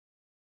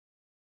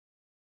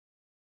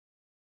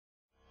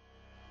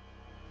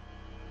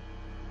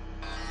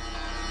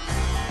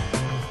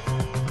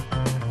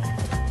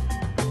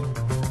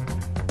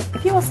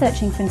you are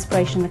searching for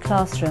inspiration in the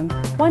classroom,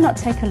 why not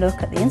take a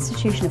look at the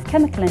Institution of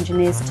Chemical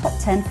Engineers' top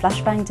 10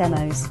 flashbang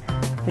demos.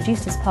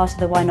 Produced as part of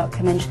the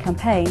whynotchemeng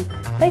campaign,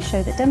 they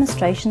show that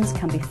demonstrations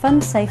can be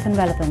fun, safe and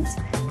relevant.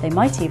 They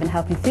might even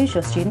help enthuse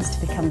your students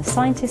to become the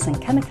scientists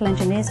and chemical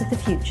engineers of the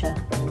future.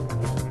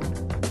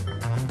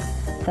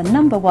 The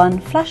number one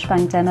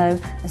flashbang demo,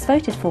 as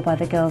voted for by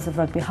the girls of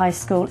Rugby High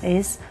School,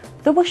 is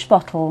the Whoosh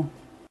Bottle.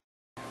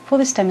 For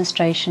this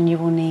demonstration you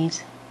will need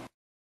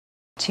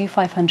 2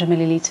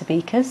 500ml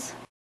beakers,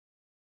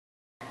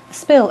 a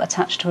spill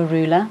attached to a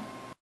ruler,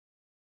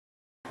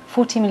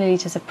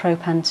 40ml of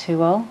Propan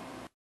 2-ol,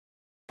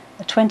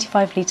 a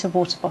 25-litre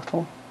water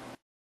bottle.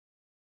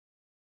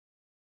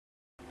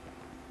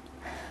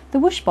 The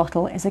Whoosh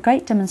Bottle is a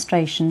great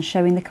demonstration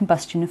showing the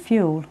combustion of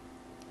fuel.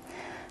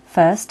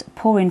 First,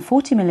 pour in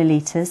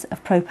 40ml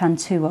of Propan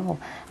 2-ol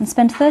and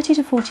spend 30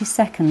 to 40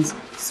 seconds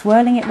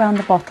swirling it round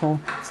the bottle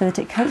so that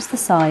it coats the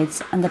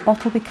sides and the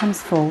bottle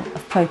becomes full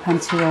of Propan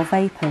 2-ol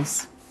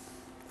vapours.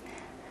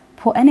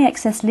 Pour any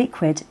excess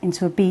liquid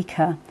into a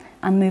beaker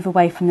and move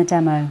away from the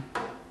demo.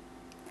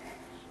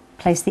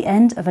 Place the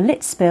end of a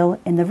lit spill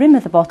in the rim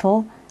of the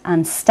bottle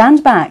and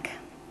stand back.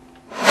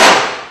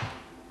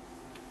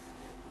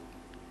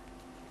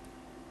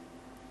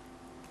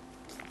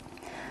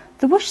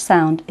 The whoosh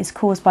sound is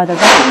caused by the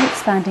rapidly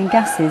expanding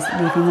gases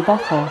leaving the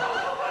bottle.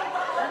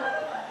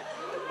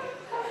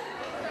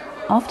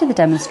 After the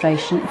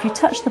demonstration, if you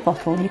touch the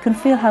bottle, you can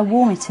feel how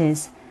warm it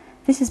is.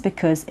 This is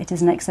because it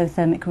is an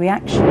exothermic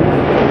reaction.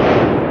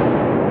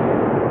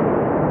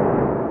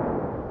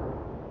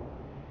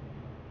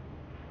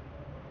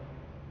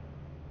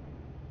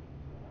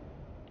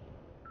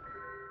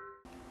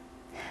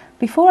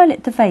 Before I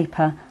lit the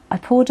vapour, I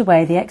poured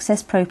away the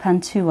excess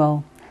Propan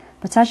 2-ol.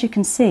 But as you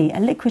can see, a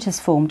liquid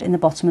has formed in the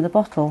bottom of the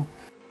bottle.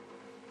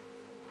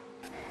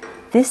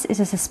 This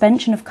is a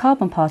suspension of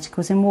carbon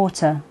particles in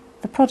water,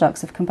 the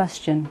products of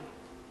combustion.